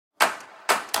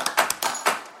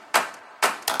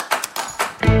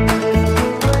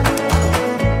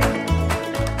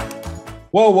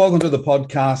Well, welcome to the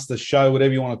podcast, the show,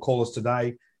 whatever you want to call us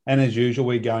today. And as usual,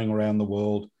 we're going around the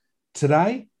world.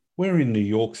 Today, we're in New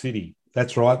York City.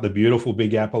 That's right, the beautiful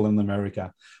Big Apple in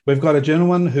America. We've got a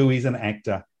gentleman who is an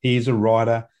actor. He's a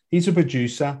writer. He's a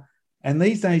producer. And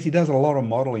these days, he does a lot of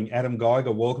modeling. Adam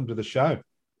Geiger, welcome to the show.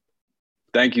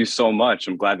 Thank you so much.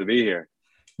 I'm glad to be here.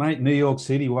 Mate, New York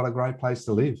City, what a great place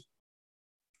to live.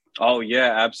 Oh,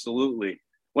 yeah, absolutely.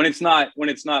 When it's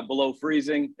not below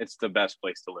freezing, it's the best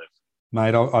place to live.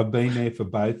 Mate, I've been there for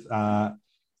both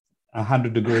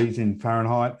 100 degrees in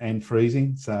Fahrenheit and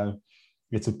freezing. So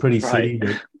it's a pretty city.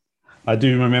 But I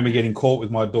do remember getting caught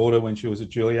with my daughter when she was at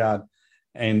Juilliard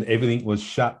and everything was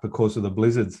shut because of the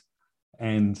blizzards.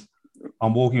 And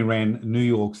I'm walking around New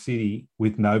York City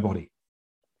with nobody.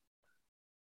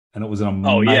 And it was an amazing.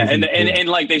 Oh, yeah. And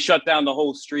like they shut down the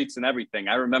whole streets and everything.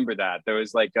 I remember that. There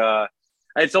was like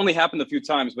it's only happened a few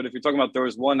times, but if you're talking about, there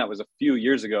was one that was a few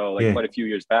years ago, quite a few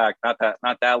years back, not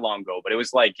that long ago, but it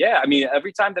was like, yeah, I mean,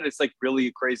 every time that it's like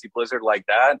really crazy blizzard like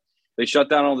that, they shut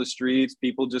down all the streets.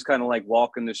 People just kind of like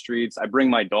walk in the streets. I bring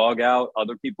my dog out.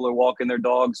 Other people are walking their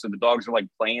dogs. So the dogs are like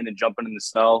playing and jumping in the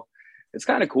snow. It's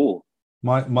kind of cool.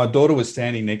 My daughter was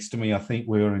standing next to me. I think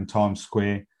we were in Times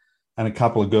Square and a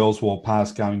couple of girls walked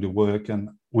past going to work.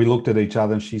 And we looked at each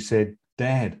other and she said,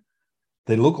 Dad,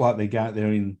 they look like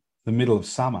they're in the middle of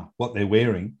summer, what they're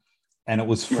wearing, and it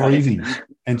was freezing. Right.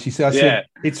 And she said, I said,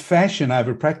 it's fashion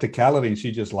over practicality. And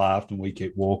she just laughed and we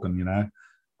kept walking, you know.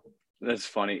 That's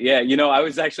funny. Yeah, I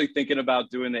was actually thinking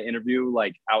about doing the interview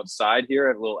like outside here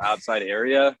at a little outside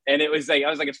area. And it was like,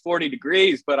 I was like, it's 40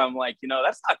 degrees, but I'm like,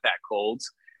 that's not that cold.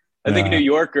 I think New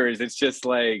Yorkers, it's just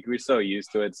like, we're so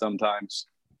used to it sometimes.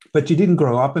 But you didn't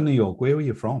grow up in New York. Where were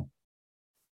you from?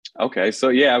 Okay.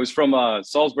 So, I was from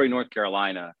Salisbury, North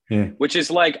Carolina, which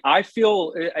is like, I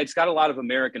feel it's got a lot of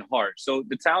American heart. So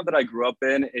the town that I grew up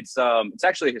in, it's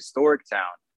actually a historic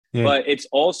town, but it's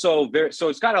also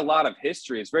it's got a lot of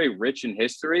history. It's very rich in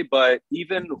history, but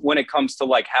even when it comes to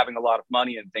like having a lot of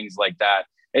money and things like that,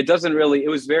 it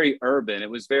was very urban. It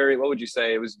was very, what would you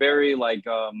say? It was very like,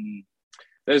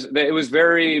 it was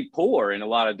very poor in a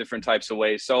lot of different types of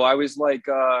ways. So I was like,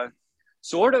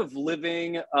 sort of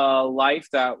living a life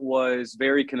that was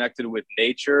very connected with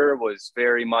nature, was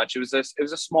very much, it was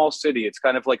a small city. It's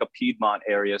kind of like a Piedmont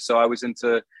area. So I was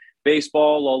into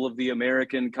baseball, all of the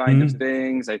American kind of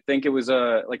things. I think it was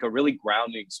a really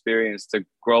grounding experience to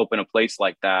grow up in a place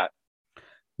like that.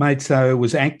 Mate, so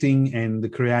was acting and the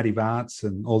creative arts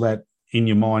and all that in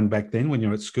your mind back then when you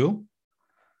were at school?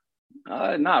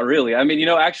 Not really. I mean,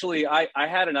 actually, I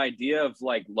had an idea of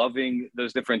like loving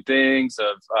those different things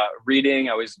of reading.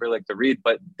 I always really like to read,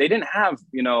 but they didn't have,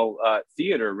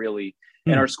 theater really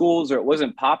in our schools, or it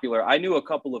wasn't popular. I knew a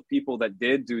couple of people that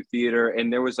did do theater,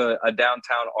 and there was a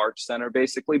downtown arts center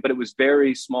basically, but it was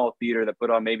very small theater that put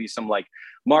on maybe some like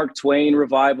Mark Twain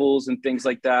revivals and things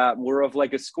like that, more of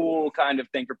like a school kind of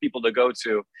thing for people to go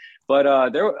to.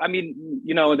 But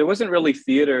there wasn't really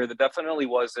theater. There definitely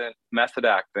wasn't method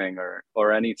acting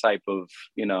or any type of,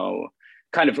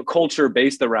 kind of a culture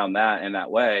based around that in that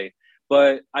way.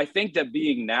 But I think that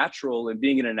being natural and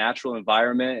being in a natural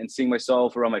environment and seeing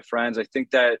myself around my friends, I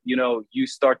think that, you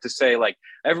start to say like,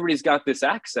 everybody's got this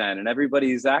accent and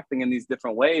everybody's acting in these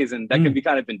different ways. And that can be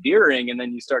kind of endearing. And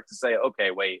then you start to say,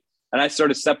 okay, wait. And I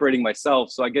started separating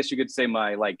myself. So I guess you could say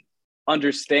my like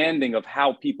understanding of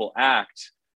how people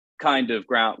act kind of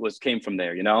came from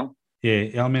there,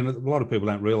 Yeah. I mean, a lot of people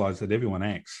don't realize that everyone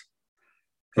acts.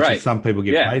 It's right. Just some people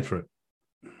get paid for it.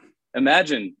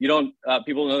 Imagine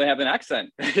people know they have an accent,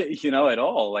 at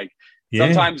all. Like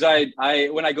sometimes I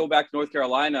when I go back to North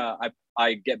Carolina,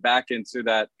 I get back into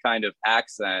that kind of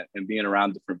accent and being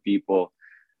around different people.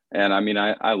 And I mean,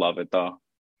 I love it though.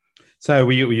 So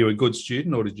were you a good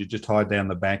student, or did you just hide down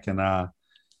the back and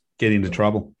get into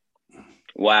trouble?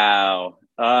 Wow.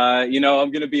 I'm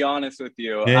going to be honest with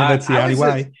you. Yeah, that's the only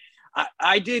way.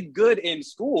 I did good in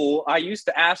school. I used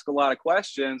to ask a lot of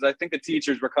questions. I think the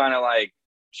teachers were kind of like,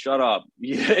 shut up.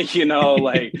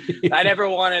 Like I never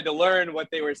wanted to learn what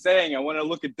they were saying. I want to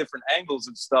look at different angles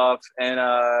and stuff. And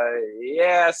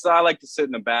so I like to sit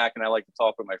in the back and I like to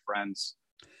talk with my friends.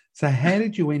 So how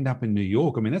did you end up in New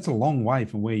York? I mean, that's a long way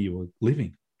from where you were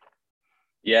living.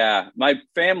 Yeah, my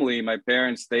family, my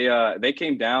parents, they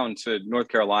came down to North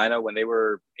Carolina when they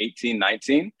were 18,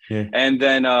 19. Yeah. And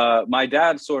then my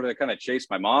dad sort of kind of chased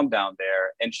my mom down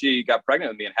there, and she got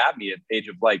pregnant with me and had me at the age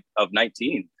of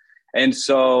 19. And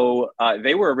so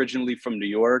they were originally from New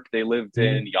York. They lived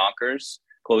in Yonkers,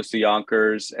 close to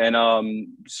Yonkers. And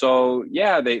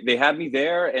they had me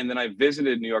there. And then I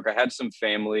visited New York. I had some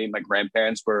family. My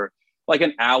grandparents were like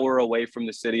an hour away from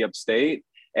the city upstate.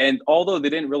 And although they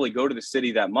didn't really go to the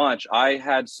city that much, I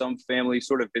had some family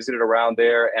sort of visited around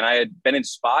there, and I had been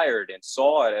inspired and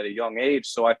saw it at a young age.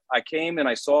 So I came and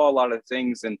I saw a lot of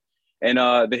things and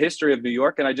the history of New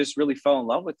York, and I just really fell in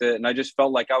love with it. And I just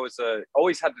felt like I was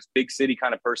always had this big city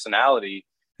kind of personality.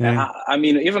 And Yeah. I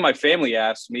mean, even my family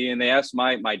asked me, and they asked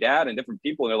my dad and different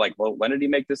people, and they're like, "Well, when did he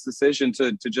make this decision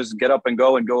to just get up and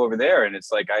go over there?" And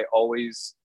it's like I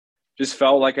always just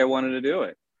felt like I wanted to do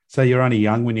it. So you're only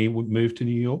young when you moved to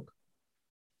New York?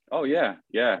 Oh yeah,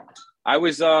 yeah. I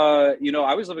was, I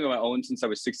was living on my own since I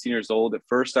was 16 years old. At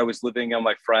first, I was living on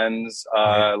my friends,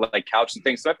 Yeah. like couch and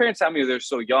things. So my parents had me; they're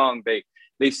so young.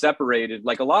 They separated.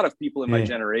 Like a lot of people in my Yeah.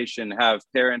 generation have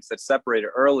parents that separated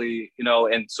early,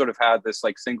 and sort of had this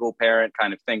like single parent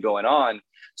kind of thing going on.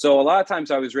 So a lot of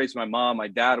times I was raised with my mom. My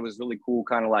dad was really cool,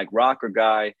 kind of like rocker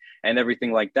guy and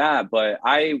everything like that. But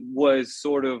I was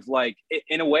sort of like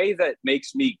in a way that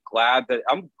makes me glad that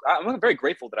I'm very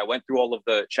grateful that I went through all of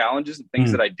the challenges and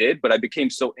things that Mm. I did. But I became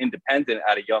so independent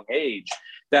at a young age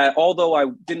that although I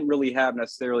didn't really have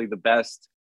necessarily the best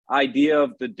idea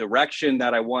of the direction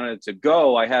that I wanted to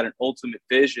go, I had an ultimate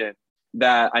vision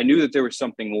that I knew that there was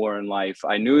something more in life.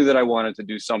 I knew that I wanted to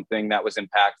do something that was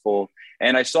impactful.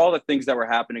 And I saw the things that were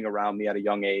happening around me at a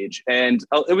young age. And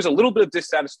it was a little bit of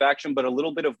dissatisfaction, but a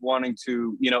little bit of wanting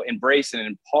to, embrace and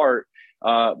impart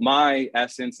my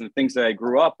essence and the things that I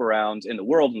grew up around in the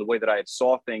world and the way that I had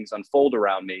saw things unfold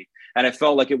around me. And I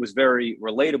felt like it was very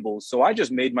relatable. So I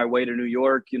just made my way to New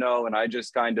York, and I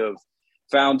just kind of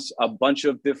found a bunch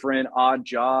of different odd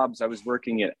jobs. I was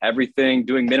working at everything,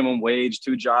 doing minimum wage,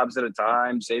 2 jobs at a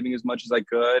time, saving as much as I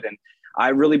could. And I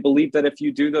really believe that if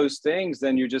you do those things,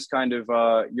 then you're just kind of,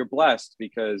 you're blessed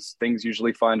because things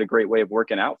usually find a great way of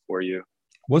working out for you.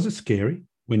 Was it scary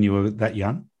when you were that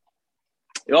young?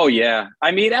 Oh, yeah.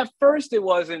 I mean, at first it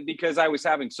wasn't because I was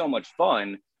having so much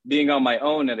fun being on my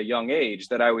own at a young age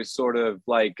that I was sort of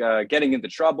like getting into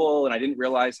trouble, and I didn't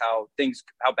realize how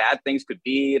bad things could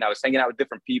be. And I was hanging out with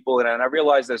different people. And I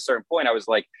realized at a certain point, I was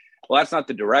like, well, that's not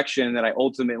the direction that I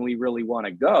ultimately really want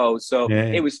to go. So Yeah.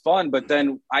 it was fun. But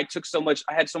then I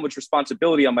had so much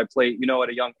responsibility on my plate, at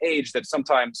a young age that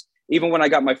sometimes, even when I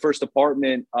got my first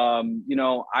apartment,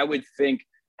 I would think,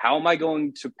 how am I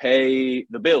going to pay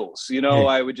the bills? Yeah.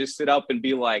 I would just sit up and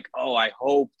be like, oh, I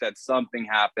hope that something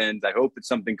happens. I hope that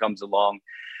something comes along.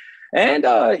 And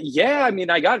yeah, I mean,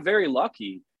 I got very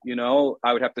lucky,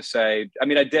 I would have to say. I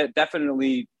mean,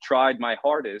 definitely tried my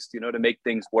hardest, to make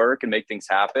things work and make things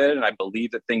happen. And I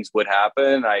believed that things would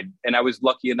happen. I was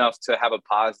lucky enough to have a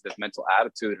positive mental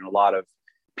attitude, and a lot of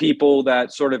people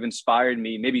that sort of inspired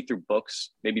me, maybe through books,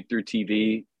 maybe through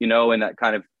TV, and that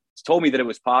kind of told me that it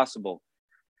was possible.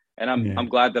 And Yeah. I'm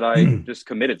glad that I just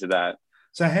committed to that.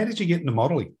 So how did you get into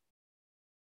modeling?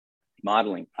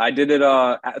 Modeling. I did it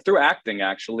through acting,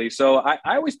 actually. So I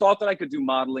always thought that I could do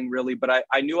modeling, really, but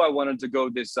I knew I wanted to go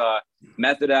this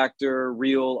method actor,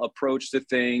 real approach to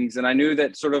things. And I knew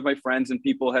that sort of my friends and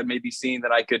people had maybe seen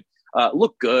that I could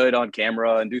look good on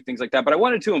camera and do things like that. But I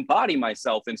wanted to embody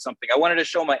myself in something. I wanted to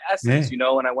show my essence,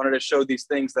 Yeah. and I wanted to show these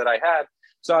things that I had.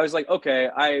 So I was like, okay,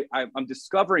 I'm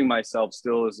discovering myself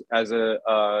still as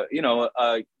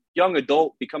a young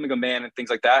adult, becoming a man and things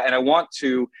like that. And I want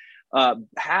to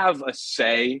have a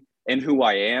say in who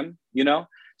I am,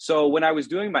 So when I was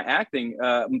doing my acting,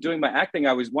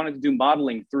 I was wanting to do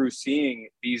modeling through seeing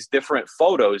these different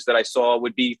photos that I saw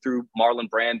would be through Marlon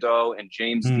Brando and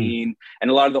James Mm. Dean. And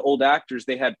a lot of the old actors,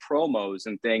 they had promos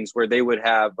and things where they would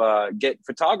have get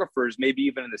photographers, maybe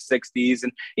even in the 60s.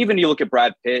 And even you look at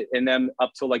Brad Pitt and them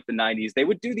up to like the 90s, they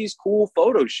would do these cool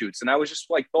photo shoots. And I was just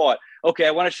like, okay,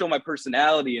 I want to show my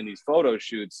personality in these photo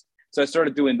shoots. So I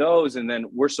started doing those. And then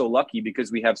we're so lucky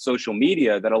because we have social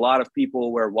media that a lot of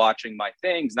people were watching my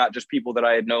things, not just people that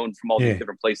I had known from all these Yeah.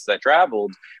 different places I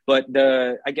traveled, but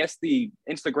I guess the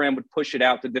Instagram would push it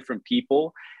out to different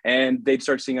people and they'd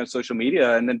start seeing it on social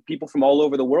media. And then people from all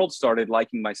over the world started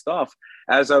liking my stuff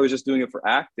as I was just doing it for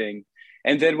acting.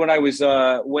 And then when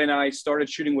I started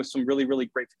shooting with some really, really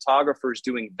great photographers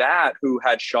doing that, who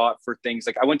had shot for things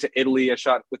like I went to Italy, I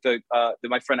shot with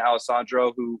my friend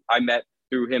Alessandro, who I met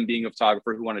through him being a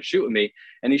photographer who wanted to shoot with me.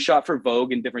 And he shot for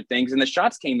Vogue and different things. And the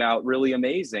shots came out really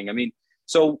amazing. I mean,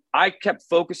 so I kept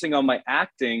focusing on my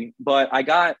acting, but I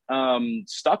got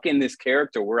stuck in this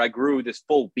character where I grew this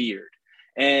full beard.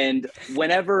 And so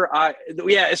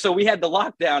we had the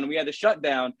lockdown and we had the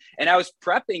shutdown, and I was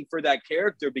prepping for that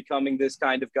character becoming this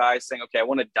kind of guy saying, okay, I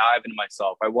want to dive into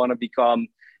myself. I want to become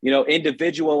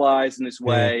individualized in this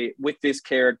way with this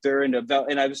character. And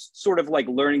I was sort of like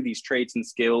learning these traits and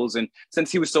skills. And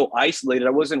since he was so isolated,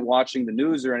 I wasn't watching the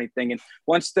news or anything. And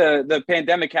once the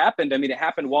pandemic happened, I mean, it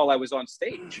happened while I was on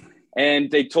stage.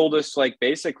 And they told us, like,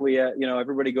 basically,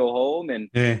 everybody go home. And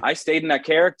I stayed in that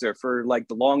character for like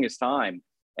the longest time.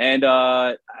 And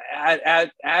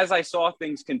as I saw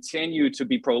things continue to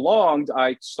be prolonged,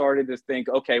 I started to think,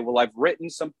 okay, well, I've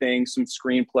written some things, some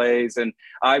screenplays, and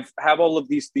I have all of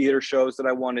these theater shows that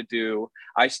I want to do.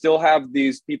 I still have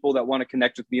these people that want to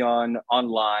connect with me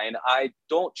online. I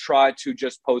don't try to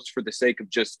just post for the sake of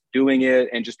just doing it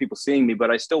and just people seeing me, but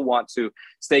I still want to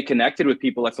stay connected with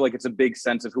people. I feel like it's a big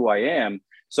sense of who I am.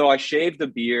 So I shaved the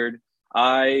beard.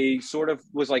 I sort of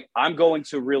was like, I'm going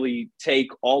to really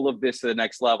take all of this to the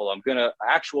next level. I'm going to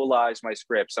actualize my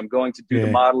scripts. I'm going to do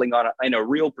the modeling in a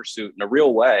real pursuit, in a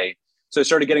real way. So I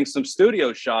started getting some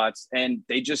studio shots, and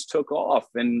they just took off.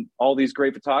 And all these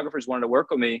great photographers wanted to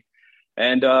work with me.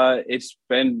 And it's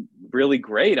been really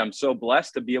great. I'm so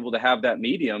blessed to be able to have that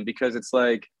medium, because it's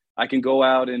like, I can go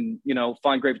out and,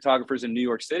 find great photographers in New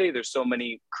York City. There's so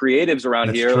many creatives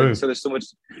around here. Like, so there's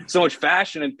so much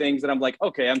fashion and things that I'm like,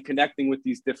 okay, I'm connecting with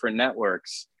these different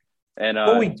networks. And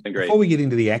it's been great. Before we get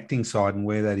into the acting side and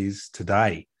where that is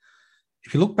today,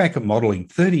 if you look back at modeling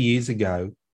 30 years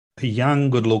ago, a young,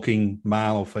 good looking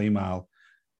male or female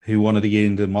who wanted to get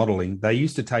into modeling, they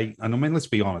used to take, and I mean, let's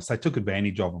be honest, they took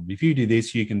advantage of them. If you do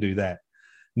this, you can do that.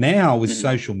 Now with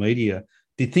social media,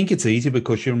 do you think it's easier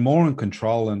because you're more in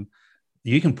control and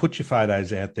you can put your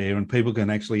photos out there and people can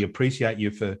actually appreciate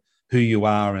you for who you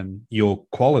are and your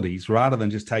qualities, rather than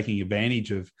just taking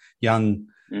advantage of young,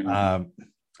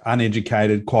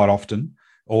 uneducated, quite often,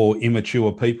 or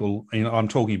immature people? I'm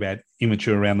talking about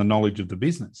immature around the knowledge of the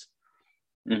business.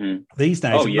 These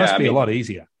days, it must be a lot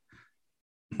easier.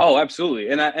 Oh, absolutely.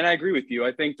 And I agree with you.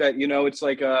 I think that, it's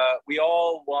like we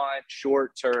all want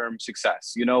short-term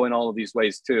success, in all of these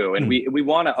ways too. And we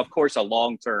want to, of course, a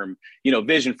long-term,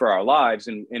 vision for our lives.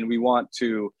 And we want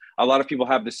to, a lot of people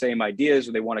have the same ideas,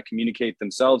 or they want to communicate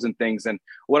themselves and things. And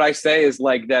what I say is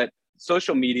like that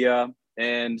social media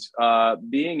and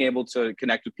being able to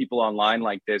connect with people online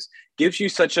like this gives you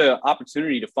such an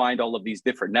opportunity to find all of these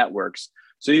different networks.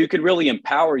 So you can really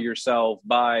empower yourself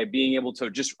by being able to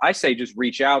just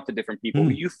reach out to different people who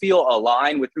you feel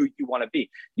align with who you want to be.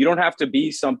 You don't have to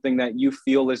be something that you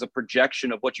feel is a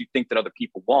projection of what you think that other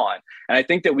people want. And I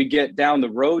think that we get down the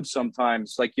road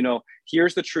sometimes, like,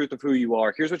 here's the truth of who you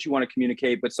are. Here's what you want to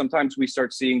communicate. But sometimes we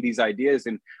start seeing these ideas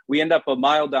and we end up a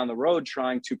mile down the road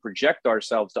trying to project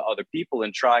ourselves to other people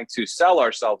and trying to sell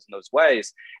ourselves in those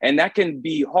ways. And that can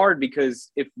be hard,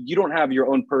 because if you don't have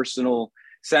your own personal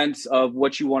sense of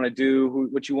what you want to do,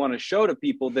 what you want to show to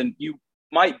people, then you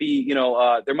might be,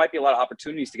 there might be a lot of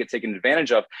opportunities to get taken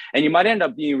advantage of. And you might end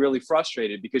up being really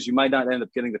frustrated because you might not end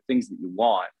up getting the things that you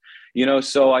want,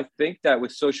 So I think that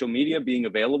with social media being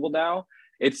available now,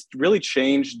 it's really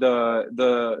changed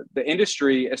the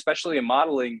industry, especially in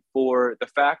modeling, for the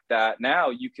fact that now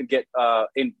you can get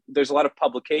there's a lot of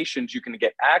publications you can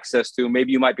get access to.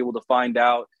 Maybe you might be able to find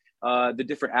out the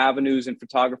different avenues and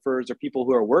photographers or people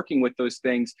who are working with those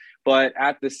things. But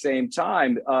at the same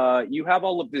time, you have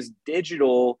all of this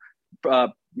digital,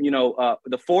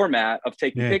 the format of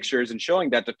taking pictures and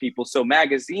showing that to people. So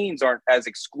magazines aren't as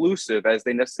exclusive as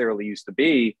they necessarily used to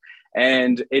be.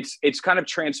 And it's kind of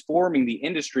transforming the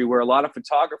industry, where a lot of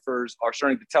photographers are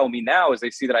starting to tell me now, as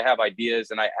they see that I have ideas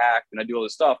and I act and I do all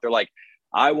this stuff, they're like,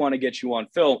 I want to get you on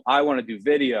film. I want to do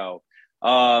video.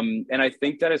 And I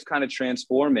think that is kind of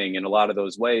transforming in a lot of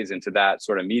those ways into that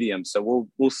sort of medium. So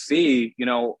we'll see,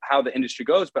 how the industry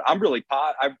goes, but I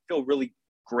feel really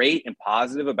great and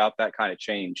positive about that kind of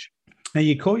change. Now,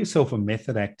 you call yourself a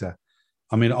method actor.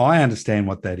 I mean, I understand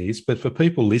what that is, but for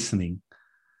people listening,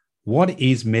 what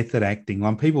is method acting?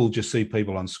 Like, people just see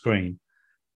people on screen,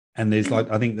 and there's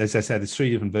I think, as I said, there's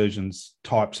 3 different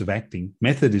types of acting.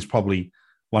 Method is probably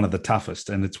one of the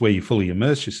toughest, and it's where you fully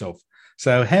immerse yourself.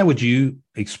 So how would you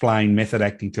explain method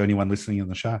acting to anyone listening on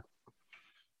the show?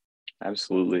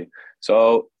 Absolutely.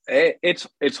 So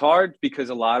it's hard, because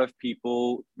a lot of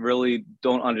people really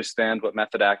don't understand what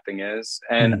method acting is.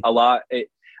 And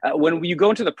when you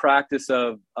go into the practice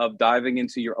of diving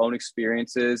into your own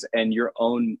experiences and your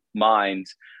own mind,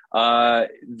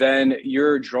 then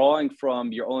you're drawing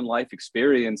from your own life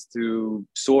experience to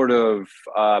sort of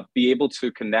be able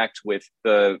to connect with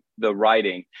the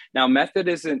writing. Now, method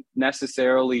isn't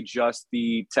necessarily just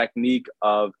the technique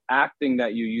of acting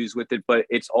that you use with it, but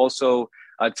it's also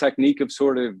a technique of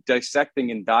sort of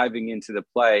dissecting and diving into the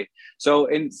play. So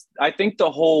I think the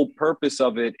whole purpose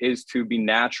of it is to be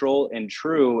natural and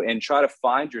true and try to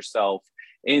find yourself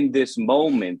in this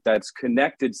moment that's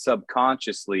connected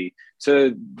subconsciously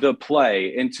to the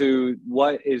play and to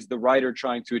what is the writer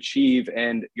trying to achieve,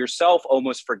 and yourself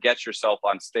almost forgets yourself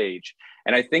on stage.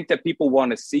 And I think that people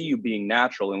want to see you being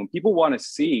natural. And when people want to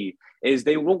see is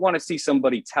they don't want to see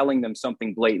somebody telling them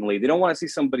something blatantly. They don't want to see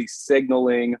somebody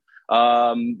signaling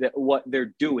what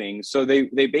they're doing. So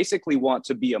they basically want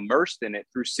to be immersed in it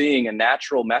through seeing a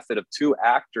natural method of two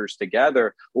actors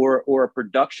together, or a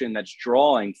production that's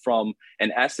drawing from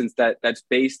an essence that's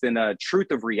based in a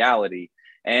truth of reality.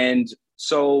 And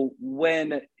so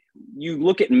when you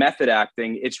look at method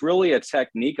acting, it's really a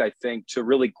technique, I think, to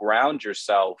really ground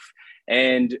yourself.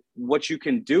 And what you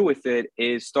can do with it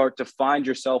is start to find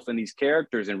yourself in these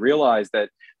characters and realize that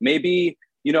maybe,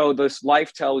 you know, this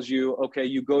life tells you, okay,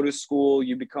 you go to school,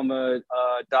 you become a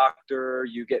doctor,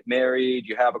 you get married,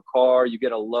 you have a car, you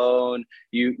get a loan,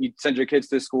 you send your kids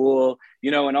to school,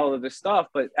 you know, and all of this stuff.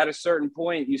 But at a certain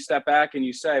point, you step back and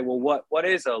you say, well, what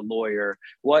is a lawyer?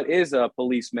 What is a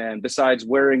policeman besides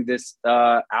wearing this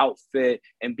outfit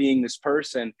and being this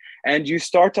person? And you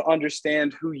start to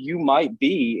understand who you might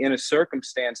be in a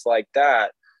circumstance like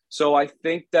that. So I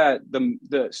think that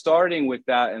the starting with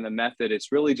that and the method,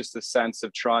 it's really just a sense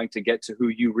of trying to get to who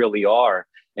you really are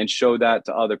and show that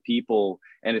to other people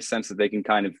in a sense that they can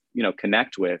kind of, you know,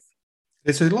 connect with.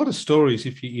 There's a lot of stories,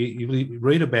 if you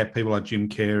read about people like Jim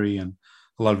Carrey and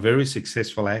a lot of very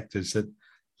successful actors, that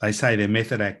they say they're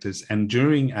method actors, and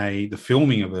during the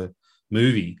filming of a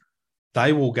movie,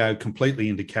 they will go completely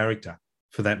into character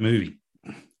for that movie.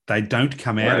 They don't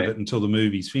come out of it until the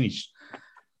movie's finished.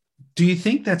 Do you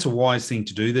think that's a wise thing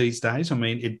to do these days? I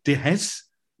mean, it has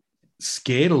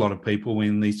scared a lot of people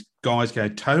when these guys go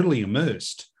totally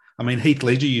immersed. I mean, Heath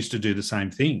Ledger used to do the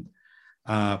same thing.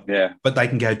 But they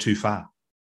can go too far.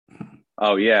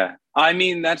 Oh, yeah. I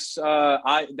mean, that's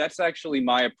actually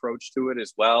my approach to it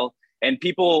as well. And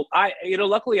people,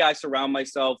 luckily I surround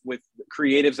myself with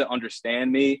creatives that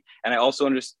understand me. And I also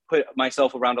put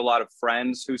myself around a lot of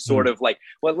friends who sort of like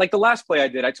the last play I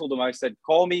did, I told them, I said,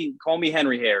 call me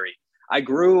Henry Harry. I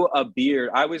grew a beard.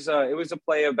 It was a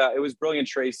play about, it was Brilliant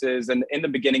Traces. And in the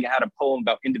beginning, it had a poem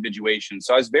about individuation.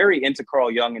 So I was very into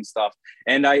Carl Jung and stuff.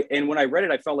 And when I read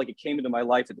it, I felt like it came into my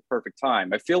life at the perfect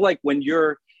time. I feel like when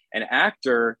you're an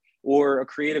actor or a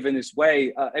creative in this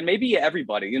way, and maybe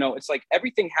everybody, you know, it's like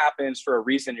everything happens for a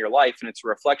reason in your life and it's a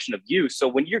reflection of you. So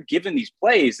when you're given these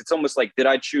plays, it's almost like, did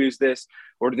I choose this,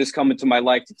 or did this come into my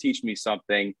life to teach me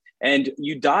something? And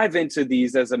you dive into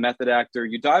these as a method actor,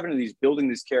 you dive into these, building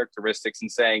these characteristics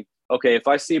and saying, okay, if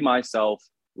I see myself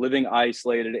living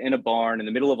isolated in a barn in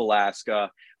the middle of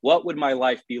Alaska, what would my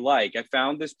life be like? I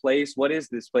found this place. What is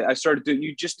this place? I started doing,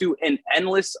 you just do an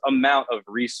endless amount of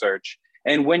research.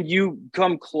 And when you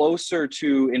come closer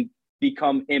to and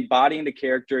become embodying the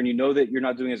character, and you know that you're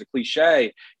not doing it as a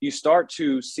cliche, you start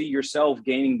to see yourself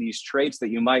gaining these traits that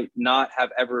you might not have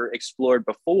ever explored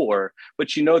before,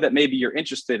 but you know that maybe you're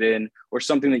interested in, or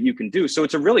something that you can do. So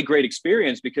it's a really great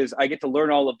experience because I get to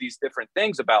learn all of these different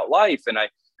things about life. And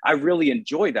I really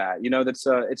enjoy that. You know, that's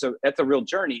a real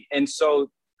journey. And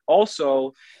so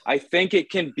also, I think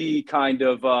it can be kind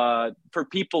of for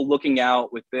people looking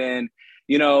out within,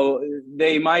 you know,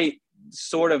 they might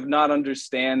sort of not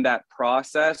understand that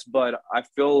process, but I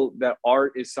feel that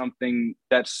art is something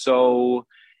that's so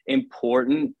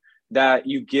important that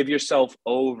you give yourself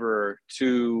over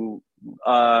to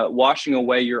washing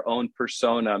away your own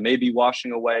persona, maybe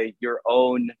washing away your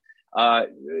own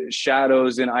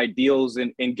shadows and ideals,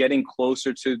 and getting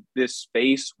closer to this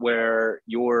space where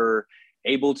you're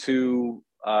able to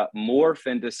morph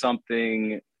into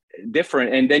something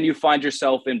different. And then you find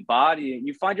yourself embodying,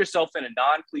 you find yourself in a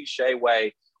non-cliche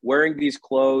way, wearing these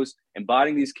clothes,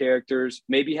 embodying these characters,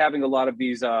 maybe having a lot of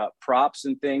these props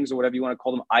and things, or whatever you want to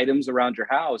call them, items around your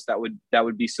house that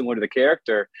would be similar to the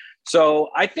character. So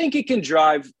I think it can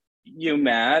drive you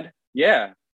mad.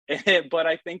 Yeah. But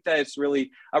I think that it's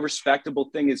really a respectable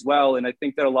thing as well. And I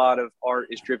think that a lot of art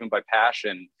is driven by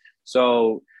passion.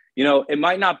 So, you know, it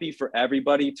might not be for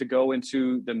everybody to go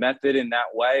into the method in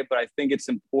that way, but I think it's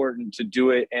important to do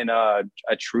it in a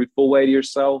truthful way to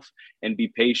yourself, and be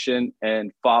patient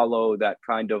and follow that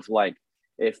kind of, like,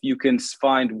 if you can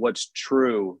find what's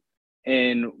true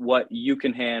in what you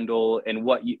can handle and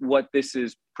what this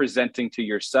is presenting to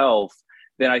yourself,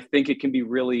 then I think it can be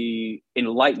really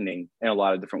enlightening in a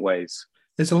lot of different ways.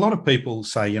 There's a lot of people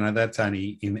say, you know, that's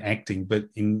only in acting, but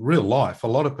in real life, a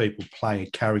lot of people play a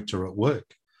character at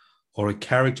work, or a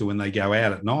character when they go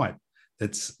out at night.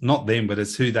 That's not them, but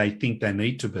it's who they think they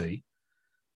need to be.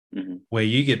 Mm-hmm. Where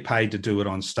you get paid to do it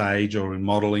on stage or in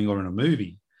modeling or in a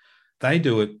movie, they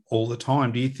do it all the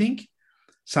time. Do you think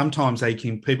sometimes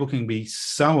people can be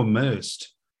so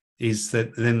immersed is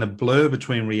that then the blur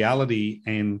between reality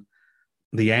and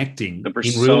the acting The in real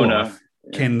persona. life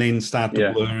can then start to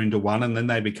Yeah. blur into one, and then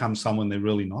they become someone they're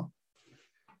really not.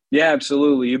 Yeah,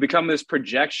 absolutely. You become this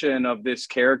projection of this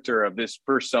character, of this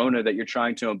persona that you're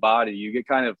trying to embody. You get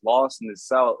kind of lost in the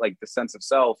self, like the sense of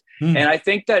self. And I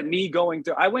think that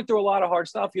I went through a lot of hard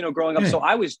stuff, growing up. Yeah. So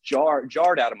I was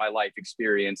jarred out of my life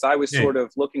experience. I was Yeah. sort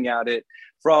of looking at it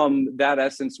from that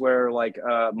essence where like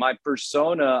my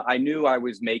persona, I knew I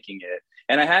was making it.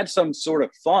 And I had some sort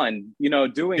of fun,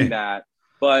 doing that.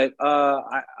 But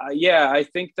I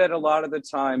think that a lot of the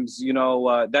times,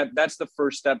 that's the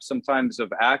first step sometimes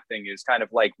of acting, is kind of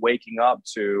like waking up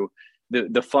to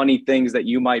the funny things that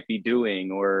you might be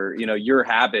doing, or your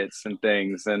habits and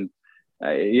things. And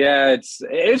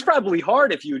it's probably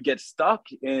hard if you would get stuck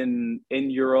in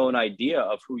your own idea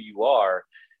of who you are,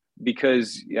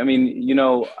 because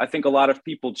I think a lot of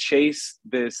people chase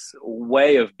this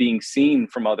way of being seen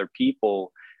from other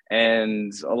people.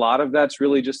 And a lot of that's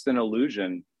really just an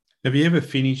illusion. Have you ever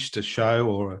finished a show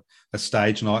or a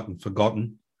stage night and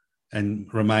forgotten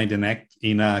and remained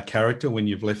in a character when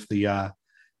you've left the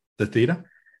theater?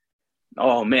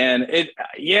 Oh man,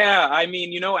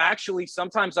 actually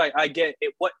sometimes I get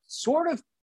it. What sort of,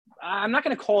 I'm not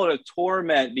going to call it a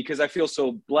torment, because I feel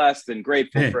so blessed and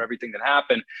grateful for everything that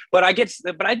happened. But I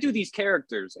do these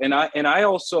characters, and I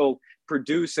also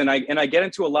produce, and I get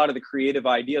into a lot of the creative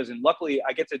ideas, and luckily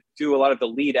I get to do a lot of the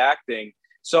lead acting.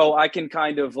 So I can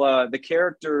kind of the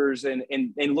characters and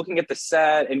looking at the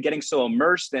set and getting so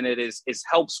immersed in it is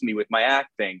helps me with my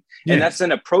acting. Yeah. And that's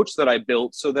an approach that I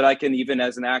built so that I can, even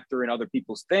as an actor in other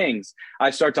people's things,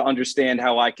 I start to understand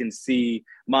how I can see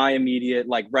my immediate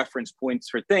like reference points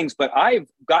for things. But I've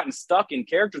gotten stuck in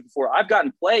characters before. I've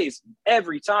gotten plays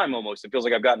every time almost. It feels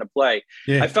like I've gotten a play.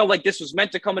 Yeah. I felt like this was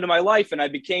meant to come into my life, and I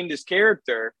became this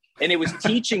character, and it was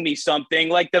teaching me something.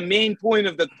 Like the main point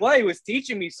of the play was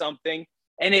teaching me something.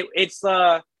 And it's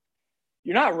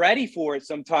you're not ready for it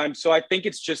sometimes. So I think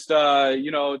it's just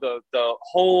the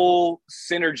whole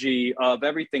synergy of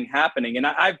everything happening. And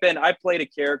I played a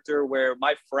character where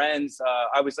my friends,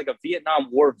 I was like a Vietnam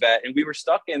War vet, and we were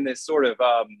stuck in this sort of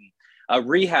a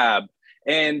rehab.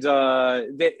 And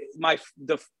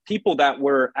the people that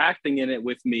were acting in it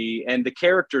with me, and the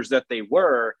characters that they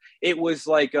were, it was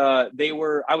like I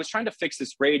was trying to fix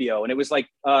this radio, and it was like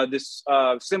this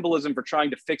symbolism for trying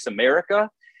to fix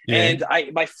America. Yeah.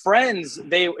 And my friends,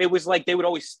 it was like they would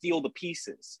always steal the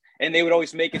pieces, and they would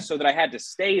always make it so that I had to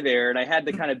stay there, and I had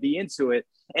to kind of be into it.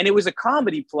 And it was a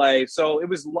comedy play, so it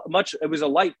was a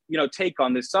light take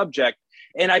on this subject.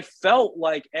 And I felt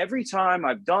like every time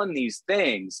I've done these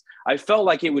things, I felt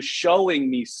like it was showing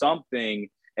me something.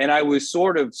 And I was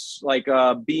sort of like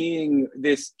being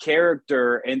this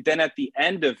character. And then at the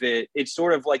end of it, it's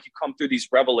sort of like you come through these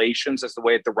revelations. That's the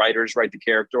way that the writers write the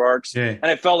character arcs. Yeah. And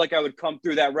I felt like I would come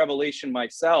through that revelation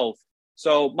myself.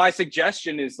 So my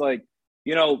suggestion is like,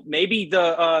 maybe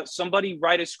somebody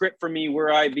write a script for me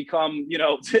where I become,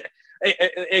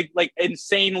 like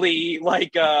insanely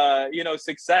like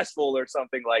successful or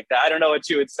something like that. I don't know what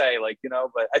you would say,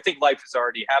 but I think life is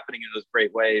already happening in those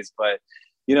great ways. But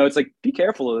it's like, be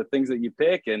careful of the things that you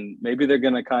pick, and maybe they're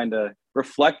going to kind of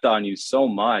reflect on you so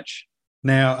much.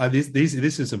 Now, this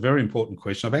is a very important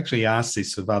question. I've actually asked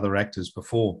this of other actors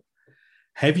before.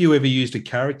 Have you ever used a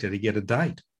character to get a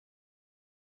date?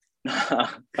 I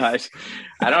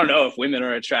don't know if women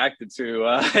are attracted to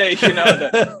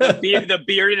the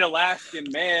bearded Alaskan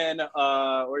man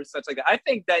or such like that. I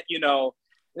think that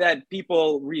that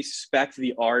people respect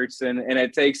the arts, and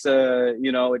it takes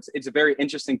it's a very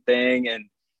interesting thing,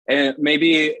 and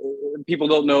maybe people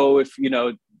don't know if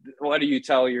what do you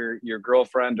tell your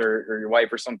girlfriend or your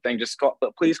wife or something?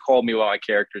 Please call me by my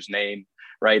character's name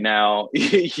right now.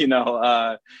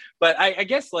 But I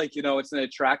guess it's an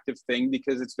attractive thing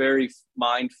because it's very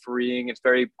mind freeing. It's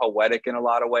very poetic in a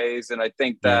lot of ways. And I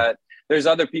think that there's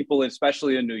other people,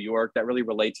 especially in New York, that really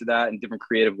relate to that in different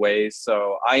creative ways.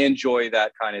 So I enjoy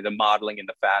that kind of the modeling and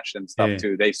the fashion stuff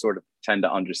too. They sort of tend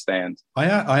to understand. I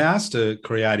asked a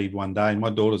creative one day, my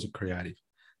daughter's a creative.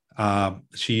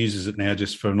 She uses it now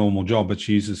just for a normal job, but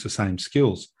she uses the same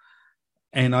skills.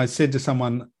 And I said to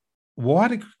someone, why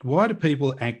do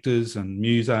people, actors and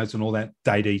musos and all that,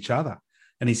 date each other?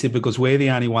 And he said, because we're the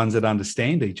only ones that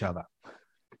understand each other.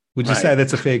 Would you say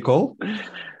that's a fair call?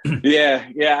 Yeah,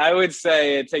 I would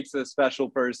say it takes a special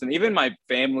person. Even my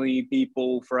family,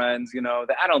 people, friends,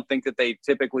 I don't think that they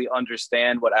typically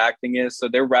understand what acting is. So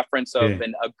their reference of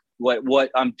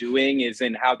what I'm doing is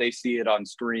in how they see it on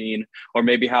screen, or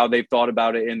maybe how they've thought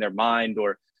about it in their mind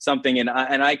or something. And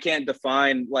I can't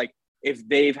define like if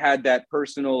they've had that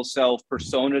personal self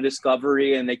persona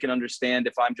discovery, and they can understand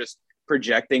if I'm just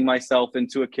projecting myself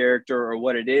into a character or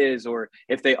what it is, or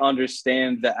if they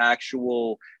understand the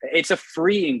actual, it's a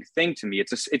freeing thing to me.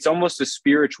 It's almost a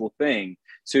spiritual thing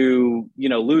to, you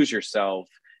know, lose yourself.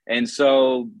 And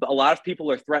so a lot of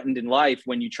people are threatened in life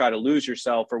when you try to lose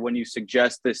yourself, or when you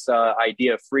suggest this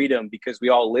idea of freedom, because we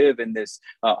all live in this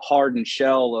hardened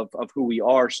shell of who we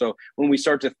are. So when we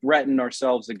start to threaten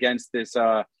ourselves against this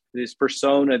this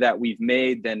persona that we've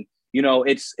made, then, you know,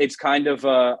 it's kind of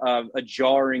a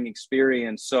jarring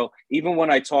experience. So even when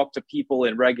I talk to people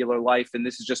in regular life, and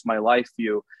this is just my life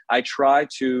view, I try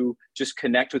to just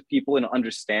connect with people and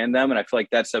understand them. And I feel like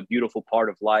that's a beautiful part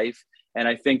of life. And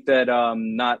I think that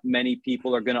not many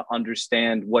people are going to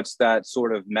understand what's that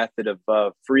sort of method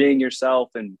of freeing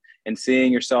yourself and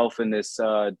seeing yourself in this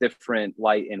different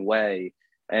light and way.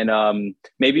 And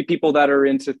maybe people that are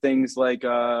into things like,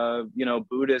 you know,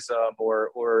 Buddhism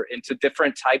or into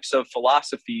different types of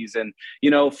philosophies, and,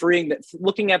 you know, freeing that,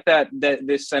 looking at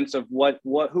this sense of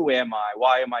who am I?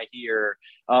 Why am I here?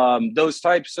 Those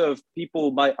types of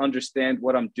people might understand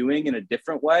what I'm doing in a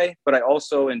different way, but I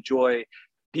also enjoy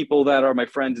people that are my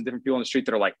friends and different people on the street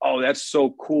that are like, oh, that's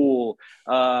so cool.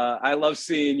 I love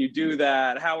seeing you do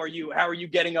that. How are you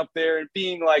getting up there and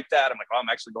being like that? I'm like, oh, I'm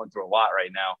actually going through a lot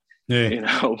right now. Yeah. You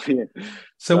know.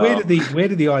 So where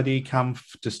did the idea come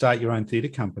to start your own theatre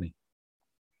company?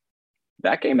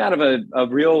 That came out of a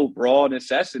real raw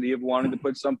necessity of wanting to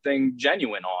put something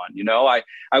genuine on. You know,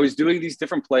 I was doing these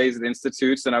different plays at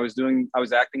institutes, and I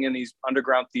was acting in these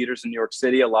underground theaters in New York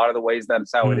City. A lot of the ways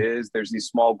that's how it is. There's these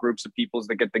small groups of peoples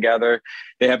that get together.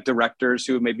 They have directors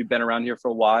who have maybe been around here for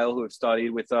a while, who have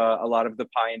studied with a lot of the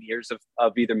pioneers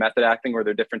of either method acting or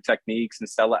their different techniques, and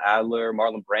Stella Adler,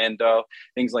 Marlon Brando,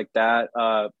 things like that.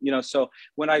 You know, so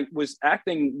when I was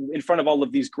acting in front of all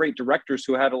of these great directors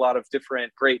who had a lot of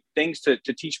different great things to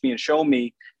teach me and show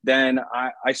me, then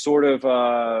I sort of,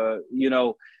 you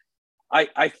know,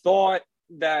 I thought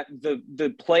that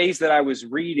the plays that I was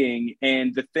reading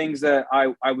and the things that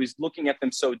I was looking at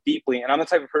them so deeply, and I'm the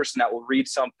type of person that will read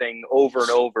something over and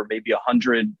over, maybe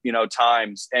 100, you know,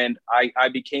 times. And I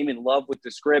became in love with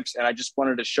the scripts, and I just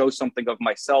wanted to show something of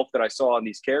myself that I saw in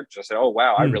these characters. I said, oh,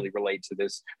 wow, I really relate to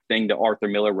this thing that Arthur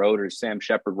Miller wrote or Sam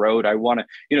Shepard wrote. I want to,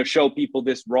 you know, show people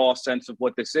this raw sense of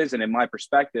what this is and in my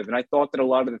perspective. And I thought that a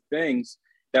lot of the things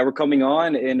that were coming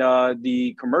on in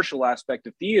the commercial aspect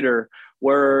of theater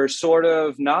were sort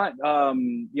of not,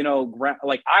 you know,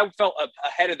 like I felt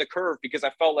ahead of the curve, because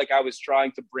I felt like I was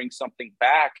trying to bring something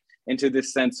back into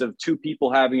this sense of two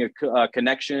people having a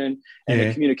connection and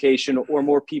a communication, or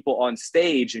more people on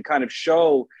stage, and kind of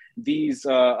show these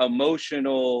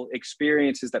emotional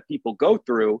experiences that people go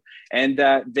through, and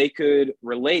that they could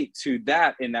relate to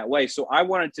that in that way. So I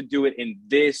wanted to do it in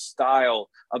this style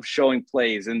of showing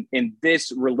plays, and in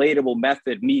this relatable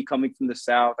method. Me coming from the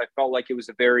South, I felt like it was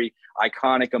a very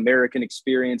iconic American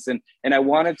experience, and I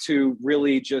wanted to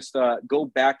really just go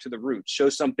back to the roots, show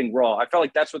something raw. I felt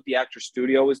like that's what the Actors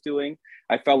Studio was doing.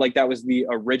 I felt like that was the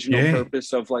original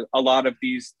purpose of like a lot of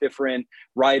these different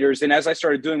writers. And as I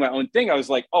started doing my own thing, I was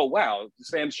like, oh, wow,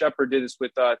 Sam Shepard did this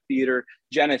with Theater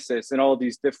Genesis, and all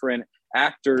these different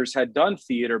actors had done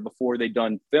theater before they'd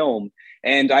done film.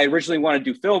 And I originally wanted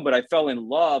to do film, but I fell in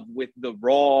love with the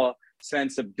raw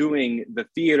sense of doing the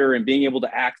theater and being able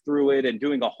to act through it and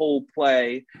doing a whole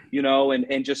play, you know,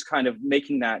 and just kind of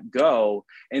making that go.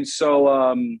 And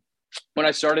so when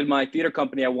I started my theater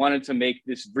company, I wanted to make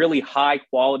this really high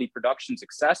quality productions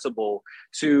accessible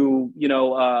to, you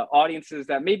know, audiences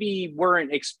that maybe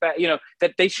weren't you know,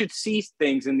 that they should see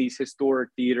things in these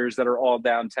historic theaters that are all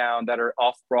downtown, that are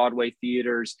off Broadway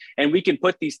theaters. And we can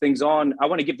put these things on. I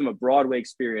want to give them a Broadway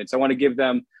experience. I want to give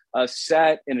them a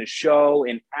set and a show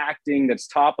and acting that's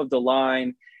top of the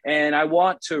line. And I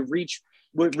want to reach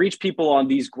people on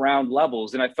these ground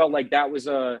levels. And I felt like that was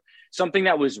something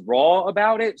that was raw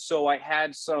about it. So I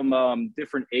had some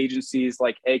different agencies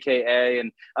like AKA,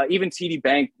 and even TD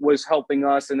Bank was helping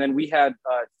us. And then we had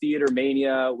Theater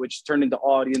Mania, which turned into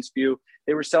Audience View.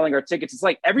 They were selling our tickets. It's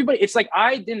like everybody, it's like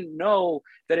I didn't know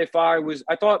that if I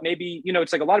thought maybe, you know,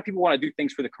 it's like a lot of people want to do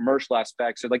things for the commercial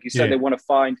aspect. So like you said, they want to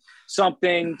find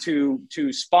something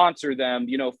to sponsor them,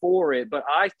 you know, for it. But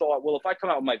I thought, well, if I come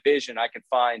out with my vision, I can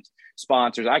find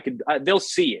sponsors. They'll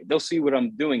see it. They'll see what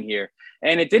I'm doing here.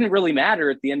 And it didn't really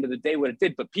matter at the end of the day what it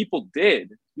did, but people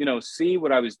did, you know, see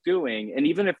what I was doing. And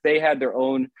even if they had their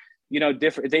own, you know,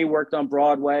 they worked on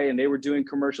Broadway and they were doing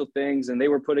commercial things and they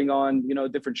were putting on, you know,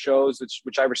 different shows,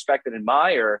 which I respect and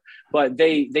admire, but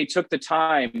they took the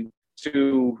time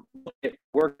to look at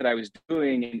work that I was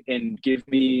doing and give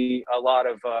me a lot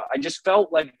of, I just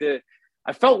felt like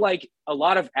I felt like a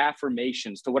lot of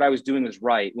affirmations to what I was doing was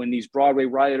right. When these Broadway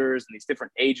writers and these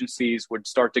different agencies would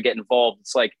start to get involved,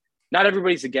 it's like, not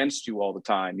everybody's against you all the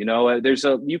time. You know,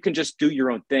 you can just do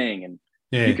your own thing, and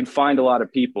you can find a lot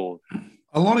of people.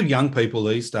 A lot of young people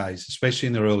these days, especially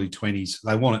in their early 20s,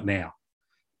 they want it now.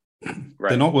 Right.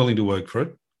 They're not willing to work for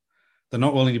it. They're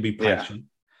not willing to be patient.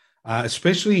 Yeah.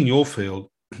 Especially in your field,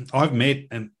 I've met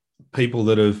people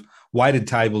that have waited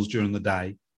tables during the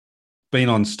day, been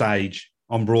on stage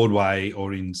on Broadway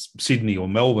or in Sydney or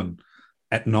Melbourne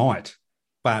at night,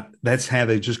 but that's how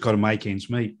they've just got to make ends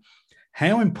meet.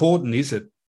 How important is it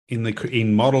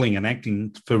in modelling and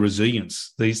acting for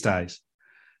resilience these days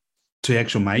to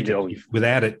actually make it?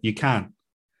 Without it,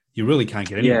 you really can't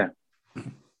get anywhere. Yeah.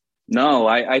 No,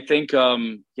 I think,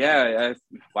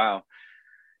 wow.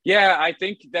 Yeah, I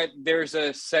think that there's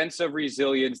a sense of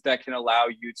resilience that can allow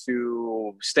you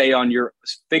to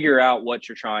figure out what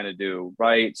you're trying to do,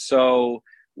 right? So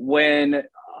when,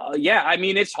 I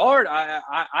mean, it's hard.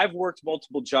 I've worked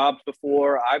multiple jobs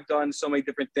before. I've done so many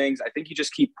different things. I think you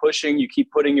just keep pushing. You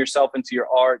keep putting yourself into your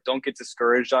art. Don't get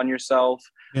discouraged on yourself.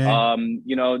 Yeah.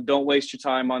 Don't waste your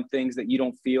time on things that you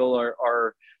don't feel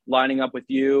are lining up with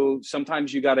you.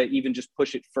 Sometimes you got to even just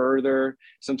push it further.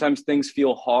 Sometimes things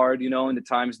feel hard, in the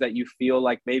times that you feel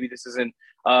like maybe this isn't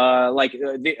I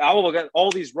will get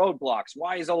all these roadblocks.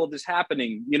 Why is all of this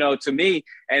happening, to me?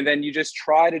 And then you just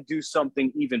try to do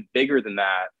something even bigger than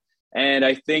that. And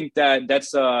I think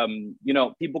that's,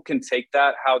 people can take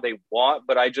that how they want,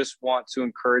 but I just want to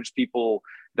encourage people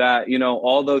that,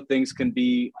 although things can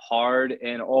be hard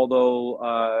and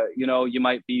although, you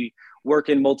might be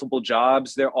working multiple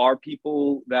jobs, there are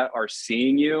people that are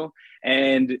seeing you.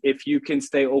 And if you can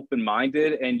stay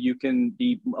open-minded and you can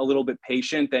be a little bit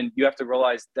patient, then you have to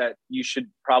realize that you should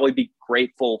probably be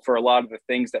grateful for a lot of the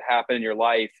things that happen in your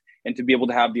life, and to be able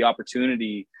to have the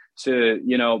opportunity to,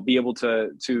 be able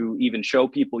to even show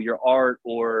people your art,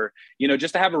 or,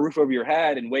 just to have a roof over your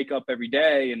head and wake up every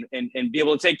day and be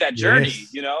able to take that journey,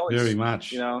 yes, very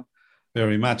much,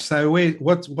 very much. So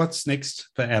what's next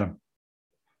for Adam?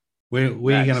 Where are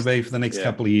you going to be for the next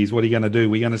couple of years? What are you going to do?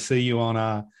 We're going to see you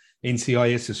on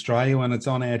NCIS Australia when it's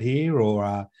on out here,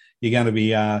 or you're going to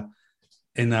be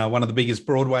in one of the biggest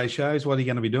Broadway shows? What are you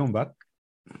going to be doing, bud?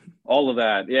 All of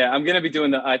that. Yeah, I'm going to be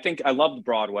doing I think I love the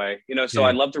Broadway, so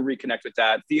I'd love to reconnect with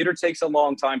that. Theater takes a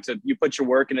long time you put your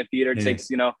work in a theater. It takes,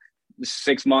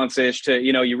 6 months-ish to,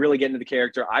 you really get into the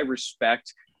character. I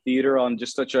respect theater on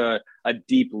just such a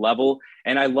deep level,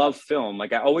 and I love film.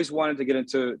 Like, I always wanted to get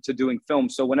into doing film.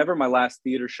 So whenever my last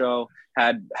theater show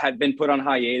had been put on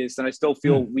hiatus, and I still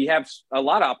feel we have a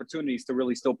lot of opportunities to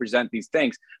really still present these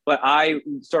things, but I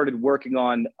started working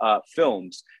on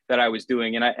films that I was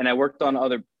doing, and I worked on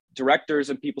other directors,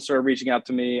 and people started reaching out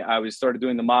to me. I started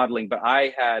doing the modeling, but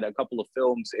I had a couple of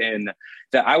films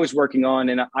that I was working on,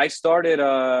 and I started.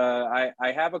 I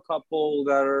have a couple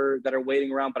that are waiting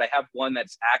around, but I have one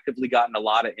that's actively gotten a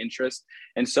lot of interest.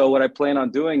 And so what I plan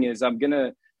on doing is I'm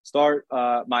gonna start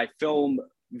my film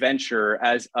venture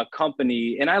as a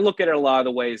company, and I look at it a lot of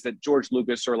the ways that George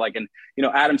Lucas or Adam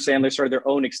Sandler started their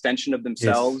own extension of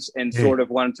themselves, and sort of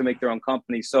wanted to make their own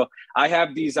company. So I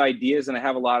have these ideas, and I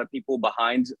have a lot of people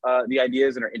behind the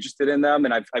ideas and are interested in them,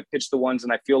 and I've pitched the ones,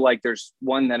 and I feel like there's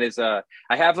one that is I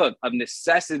have a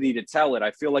necessity to tell it.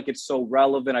 I feel like it's so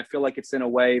relevant. I feel like it's in a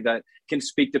way that can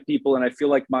speak to people, and I feel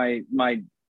like my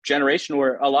generation,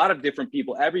 where a lot of different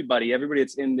people, everybody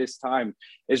that's in this time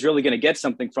is really going to get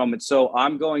something from it. So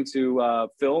I'm going to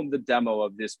film the demo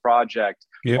of this project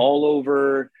all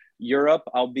over Europe.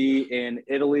 I'll be in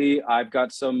Italy. I've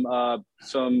got some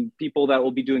people that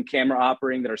will be doing camera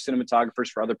operating that are cinematographers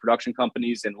for other production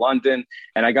companies in London.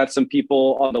 And I got some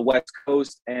people on the West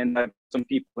Coast, and I have some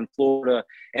people in Florida.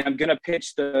 And I'm going to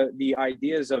pitch the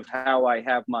ideas of how I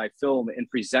have my film and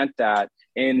present that,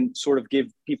 and sort of give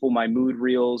people my mood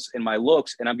reels and my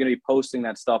looks. And I'm going to be posting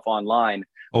that stuff online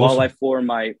while I form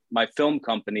my film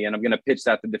company. And I'm going to pitch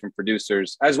that to different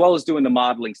producers, as well as doing the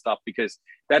modeling stuff, because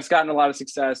that's gotten a lot of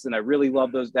success. And I really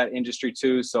love that industry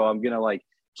too. So I'm going to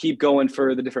keep going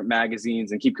for the different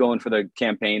magazines and keep going for the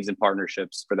campaigns and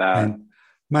partnerships for that. And,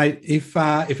 mate, if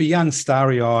a young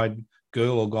starry-eyed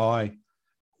girl or guy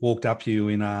walked up to you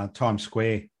in Times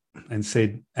Square and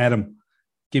said, Adam,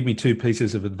 give me 2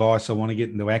 pieces of advice. I want to get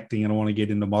into acting and I want to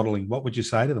get into modeling, what would you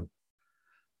say to them?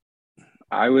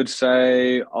 I would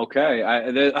say, okay,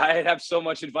 I have so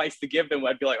much advice to give them.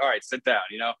 I'd be like, all right, sit down,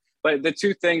 But the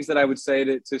 2 things that I would say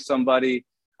to somebody,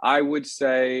 I would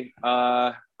say,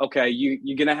 okay,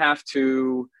 you're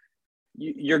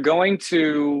going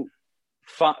to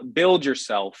build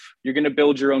yourself. You're going to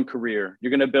build your own career.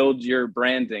 You're going to build your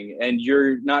branding, and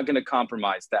you're not going to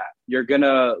compromise that. You're going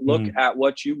to look at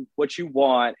what you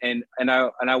want. And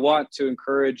I want to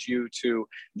encourage you to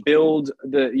build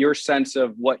your sense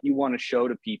of what you want to show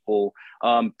to people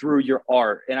through your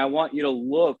art. And I want you to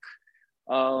look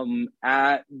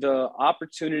at the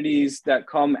opportunities that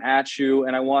come at you.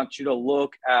 And I want you to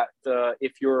look at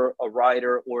if you're a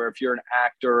writer or if you're an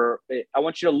actor, I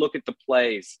want you to look at the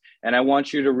plays, and I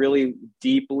want you to really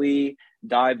deeply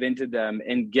dive into them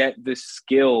and get the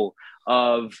skill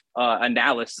of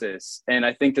analysis. And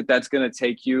I think that that's going to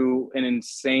take you an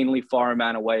insanely far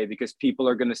amount of way, because people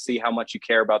are going to see how much you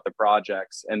care about the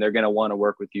projects, and they're going to want to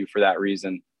work with you for that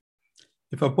reason.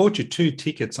 If I bought you 2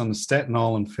 tickets on the Staten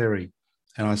Island ferry,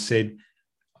 and I said,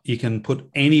 you can put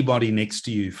anybody next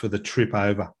to you for the trip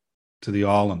over to the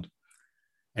island,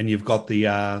 and you've got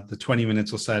the 20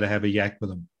 minutes or so to have a yak with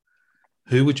them,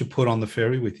 who would you put on the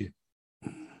ferry with you?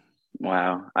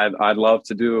 Wow. I'd love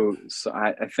to do,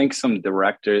 I think some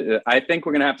director. I think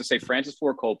we're going to have to say Francis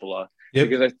Ford Coppola,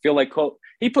 because I feel like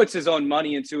he puts his own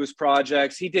money into his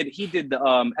projects. He did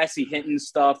the S.E. Hinton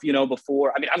stuff,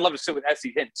 before. I mean, I'd love to sit with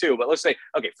S.E. Hinton too, but let's say,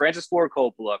 okay, Francis Ford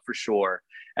Coppola for sure.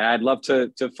 And I'd love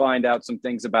to find out some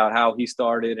things about how he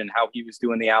started and how he was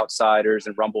doing The Outsiders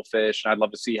and Rumblefish. And I'd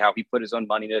love to see how he put his own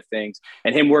money into things,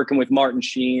 and him working with Martin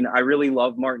Sheen. I really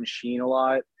love Martin Sheen a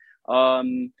lot.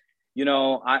 I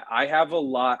have a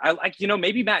lot. I like,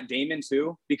 maybe Matt Damon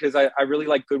too, because I really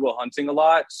like Good Will Hunting a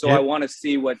lot. So I want to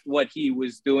see what he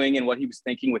was doing and what he was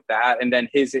thinking with that, and then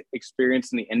his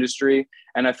experience in the industry.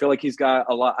 And I feel like he's got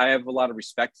I have a lot of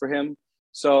respect for him.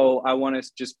 So I want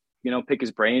to just, pick his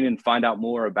brain and find out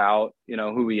more about,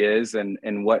 who he is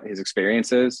and what his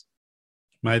experience is.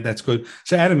 Mate, that's good.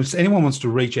 So Adam, if anyone wants to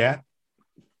reach out,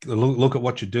 look at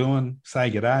what you're doing, say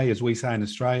g'day, as we say in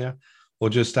Australia, or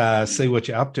just see what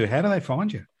you're up to, how do they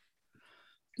find you?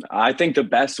 I think the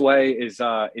best way is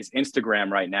Instagram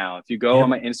right now. If you go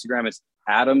on my Instagram, it's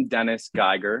Adam Dennis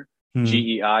Geiger,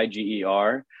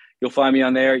 Geiger. You'll find me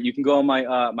on there. You can go on my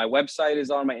website is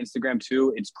on my Instagram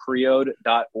too. It's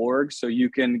creode.org. So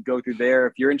you can go through there.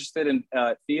 If you're interested in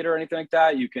theater or anything like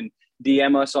that, you can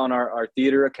DM us on our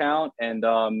theater account. And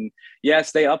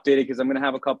stay updated, because I'm going to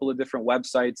have a couple of different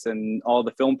websites and all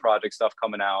the film project stuff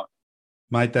coming out.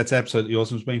 Mate, that's absolutely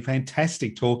awesome. It's been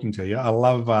fantastic talking to you. I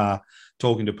love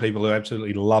talking to people who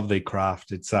absolutely love their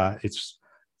craft. It's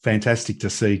fantastic to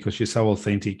see, because you're so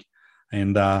authentic,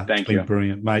 and it's been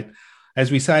brilliant, mate. As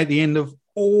we say at the end of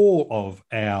all of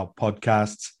our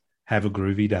podcasts, have a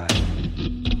groovy day.